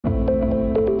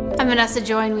Vanessa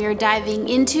Joy, and we are diving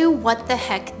into what the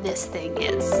heck this thing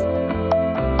is.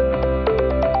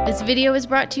 This video is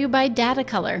brought to you by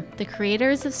Datacolor, the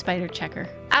creators of SpyderCheckr.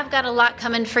 I've got a lot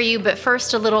coming for you, but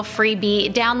first a little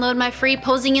freebie. Download my free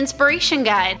posing inspiration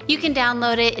guide. You can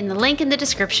download it in the link in the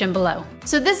description below.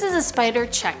 So this is a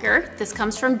SpyderCheckr. This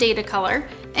comes from Datacolor,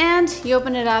 and you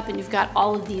open it up and you've got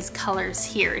all of these colors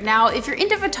here. Now, if you're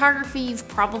into photography, you've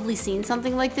probably seen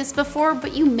something like this before,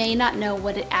 but you may not know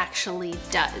what it actually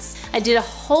does. I did a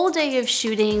whole day of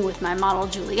shooting with my model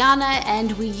Juliana,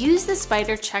 and we used the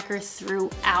SpyderCheckr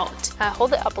throughout.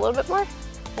 Hold it up a little bit more.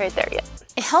 Right there, yeah.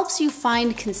 It helps you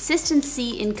find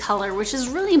consistency in color, which is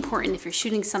really important if you're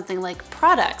shooting something like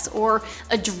products or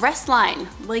a dress line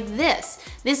like this.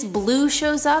 This blue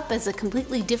shows up as a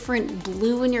completely different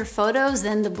blue in your photos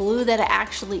than the blue that it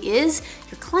actually is.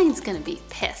 Your client's gonna be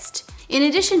pissed. In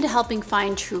addition to helping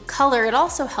find true color, it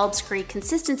also helps create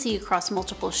consistency across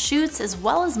multiple shoots as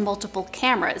well as multiple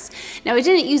cameras. Now, I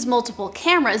didn't use multiple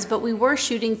cameras, but we were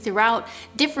shooting throughout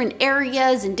different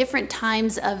areas and different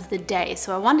times of the day.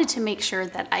 So I wanted to make sure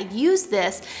that I used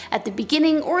this at the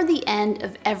beginning or the end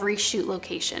of every shoot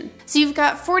location. So you've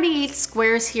got 48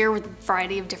 squares here with a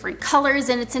variety of different colors,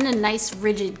 and it's in a nice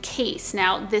rigid case.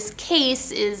 Now, this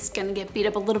case is gonna get beat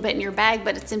up a little bit in your bag,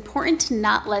 but it's important to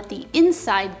not let the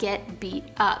inside get beat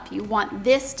up. You want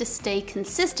this to stay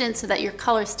consistent so that your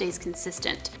color stays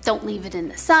consistent. Don't leave it in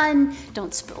the sun,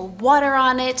 don't spill water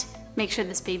on it, make sure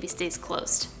this baby stays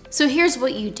closed. So here's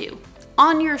what you do.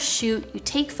 On your shoot, you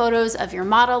take photos of your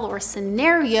model or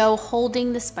scenario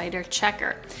holding the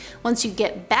SpyderCheckr. Once you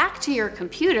get back to your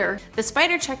computer, the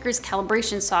SpyderCheckr's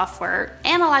calibration software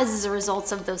analyzes the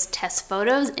results of those test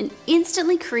photos and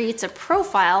instantly creates a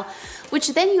profile, which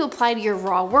then you apply to your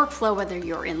raw workflow, whether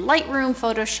you're in Lightroom,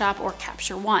 Photoshop, or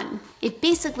Capture One. It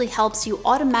basically helps you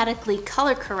automatically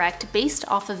color correct based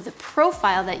off of the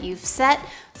profile that you've set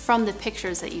from the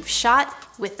pictures that you've shot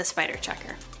with the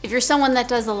SpyderCheckr. If you're someone that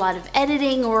does a lot of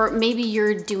editing, or maybe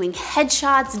you're doing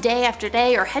headshots day after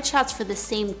day or headshots for the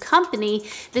same company,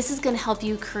 this is going to help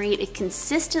you create a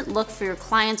consistent look for your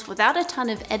clients without a ton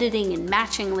of editing and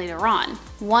matching later on.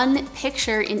 One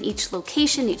picture in each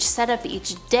location, each setup,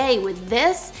 each day with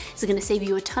this is going to save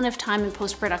you a ton of time in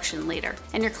post-production later.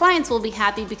 And your clients will be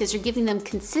happy because you're giving them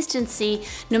consistency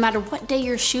no matter what day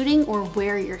you're shooting or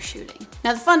where you're shooting.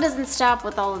 Now, the fun doesn't stop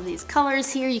with all of these colors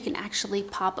here. You can actually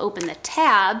pop open the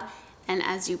tab, and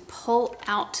as you pull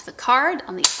out the card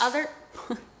on the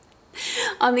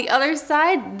other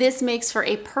side, this makes for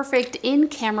a perfect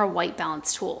in-camera white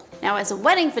balance tool. Now, as a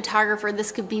wedding photographer,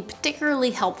 this could be particularly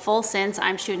helpful since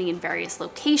I'm shooting in various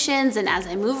locations, and as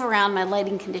I move around, my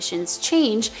lighting conditions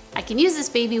change. I can use this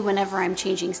baby whenever I'm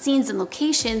changing scenes and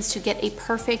locations to get a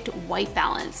perfect white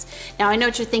balance. Now, I know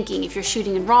what you're thinking. If you're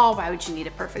shooting in RAW, why would you need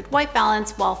a perfect white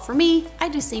balance? Well, for me, I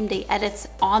do same-day edits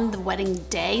on the wedding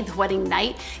day, the wedding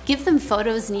night, give them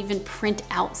photos and even print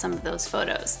out some of those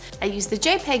photos. I use the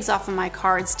JPEGs off of my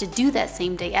cards to do that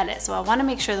same-day edit, so I want to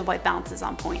make sure the white balance is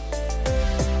on point.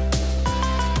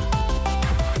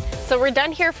 So we're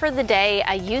done here for the day.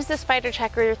 I use the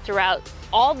SpyderCheckr throughout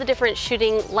all the different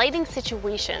shooting lighting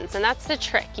situations, and that's the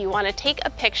trick. You want to take a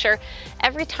picture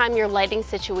every time your lighting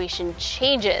situation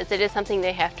changes. It is something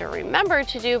they have to remember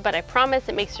to do, but I promise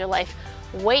it makes your life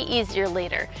way easier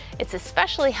later. It's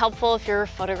especially helpful if you're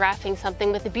photographing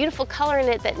something with a beautiful color in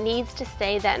it that needs to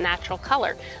stay that natural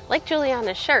color, like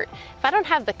Juliana's shirt. If I don't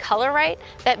have the color right,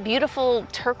 that beautiful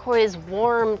turquoise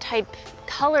warm type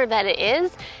color that it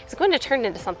is going to turn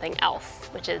into something else,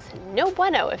 which is no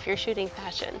bueno if you're shooting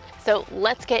fashion. So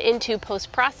let's get into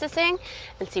post-processing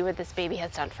and see what this baby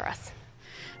has done for us.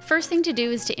 First thing to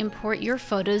do is to import your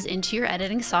photos into your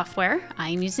editing software.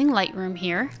 I'm using Lightroom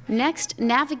here. Next,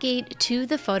 navigate to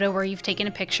the photo where you've taken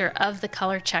a picture of the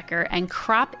color checker and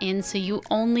crop in so you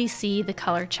only see the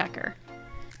color checker.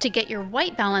 To get your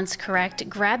white balance correct,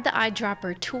 grab the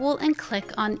eyedropper tool and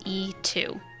click on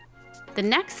E2. The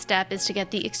next step is to get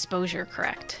the exposure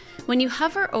correct. When you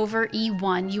hover over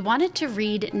E1, you want it to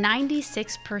read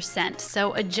 96%,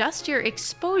 so adjust your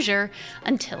exposure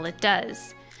until it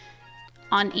does.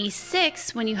 On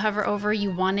E6, when you hover over,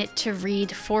 you want it to read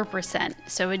 4%,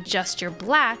 so adjust your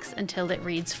blacks until it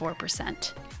reads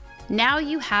 4%. Now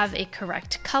you have a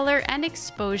correct color and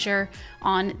exposure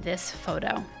on this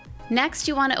photo. Next,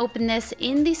 you want to open this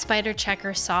in the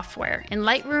SpyderCheckr software. In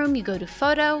Lightroom, you go to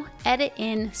Photo, Edit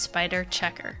in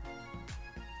SpyderCheckr.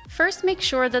 First, make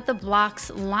sure that the blocks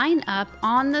line up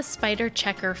on the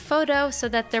SpyderCheckr photo so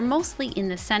that they're mostly in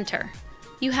the center.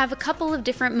 You have a couple of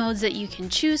different modes that you can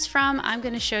choose from. I'm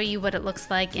going to show you what it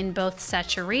looks like in both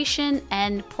saturation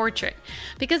and portrait,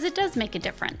 because it does make a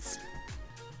difference.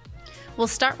 We'll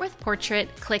start with portrait,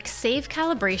 click Save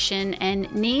Calibration,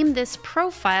 and name this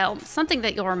profile something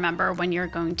that you'll remember when you're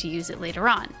going to use it later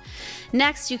on.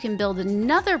 Next, you can build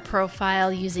another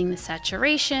profile using the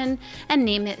saturation and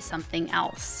name it something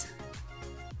else.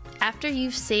 After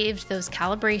you've saved those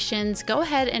calibrations, go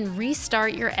ahead and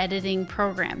restart your editing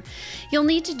program. You'll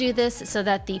need to do this so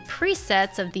that the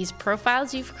presets of these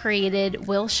profiles you've created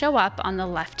will show up on the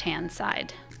left-hand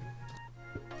side.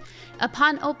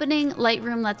 Upon opening,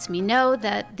 Lightroom lets me know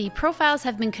that the profiles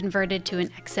have been converted to an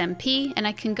XMP, and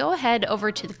I can go ahead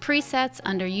over to the presets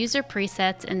under User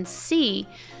Presets and see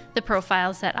the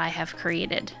profiles that I have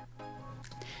created.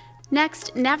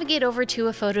 Next, navigate over to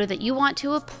a photo that you want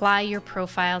to apply your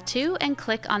profile to and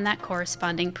click on that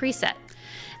corresponding preset.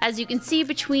 As you can see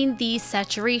between the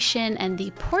saturation and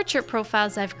the portrait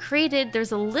profiles I've created,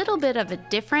 there's a little bit of a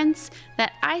difference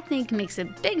that I think makes a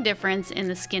big difference in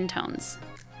the skin tones.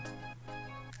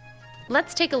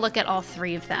 Let's take a look at all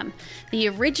three of them. The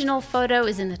original photo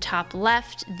is in the top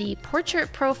left, the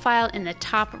portrait profile in the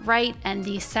top right, and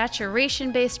the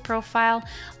saturation-based profile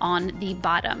on the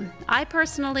bottom. I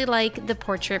personally like the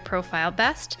portrait profile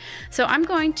best, so I'm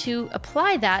going to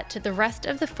apply that to the rest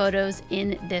of the photos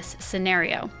in this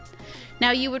scenario. Now,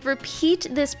 you would repeat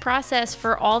this process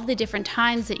for all the different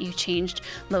times that you changed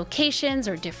locations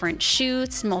or different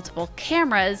shoots, multiple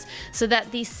cameras, so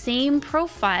that the same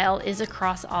profile is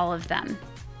across all of them.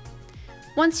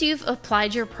 Once you've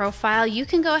applied your profile, you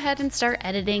can go ahead and start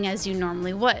editing as you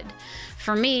normally would.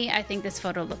 For me, I think this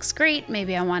photo looks great.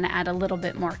 Maybe I want to add a little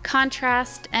bit more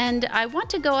contrast, and I want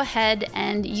to go ahead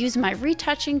and use my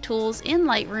retouching tools in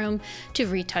Lightroom to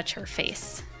retouch her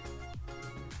face.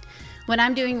 When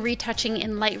I'm doing retouching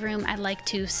in Lightroom, I like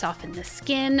to soften the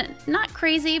skin, not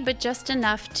crazy, but just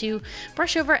enough to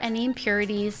brush over any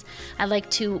impurities. I like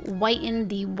to whiten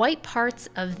the white parts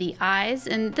of the eyes,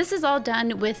 and this is all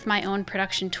done with my own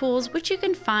production tools, which you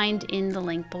can find in the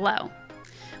link below.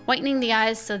 Whitening the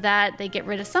eyes so that they get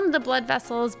rid of some of the blood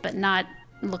vessels, but not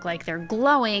look like they're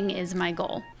glowing is my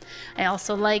goal. I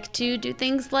also like to do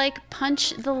things like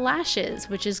punch the lashes,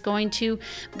 which is going to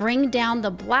bring down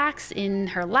the blacks in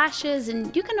her lashes,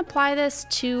 and you can apply this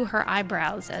to her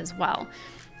eyebrows as well.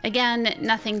 Again,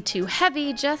 nothing too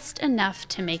heavy, just enough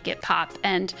to make it pop,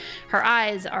 and her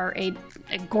eyes are a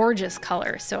gorgeous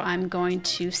color, so I'm going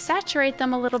to saturate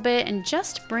them a little bit and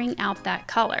just bring out that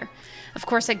color. Of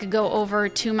course, I could go over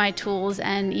to my tools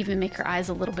and even make her eyes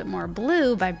a little bit more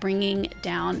blue by bringing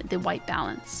down the white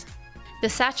balance. The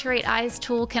Saturate Eyes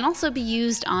tool can also be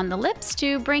used on the lips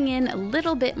to bring in a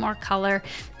little bit more color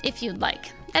if you'd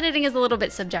like. Editing is a little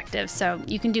bit subjective, so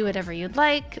you can do whatever you'd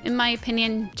like. In my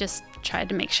opinion, just try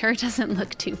to make sure it doesn't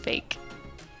look too fake.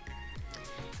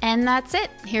 And that's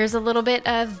it. Here's a little bit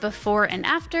of before and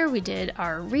after. We did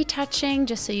our retouching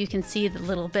just so you can see the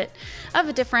little bit of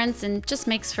a difference and just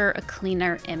makes for a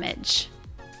cleaner image.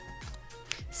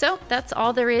 So that's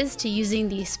all there is to using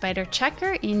the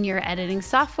SpyderCheckr in your editing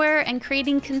software and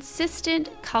creating consistent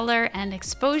color and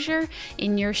exposure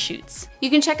in your shoots. You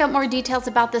can check out more details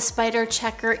about the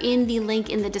SpyderCheckr in the link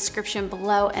in the description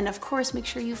below. And of course, make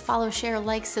sure you follow, share,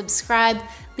 like, subscribe,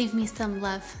 leave me some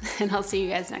love, and I'll see you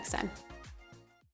guys next time.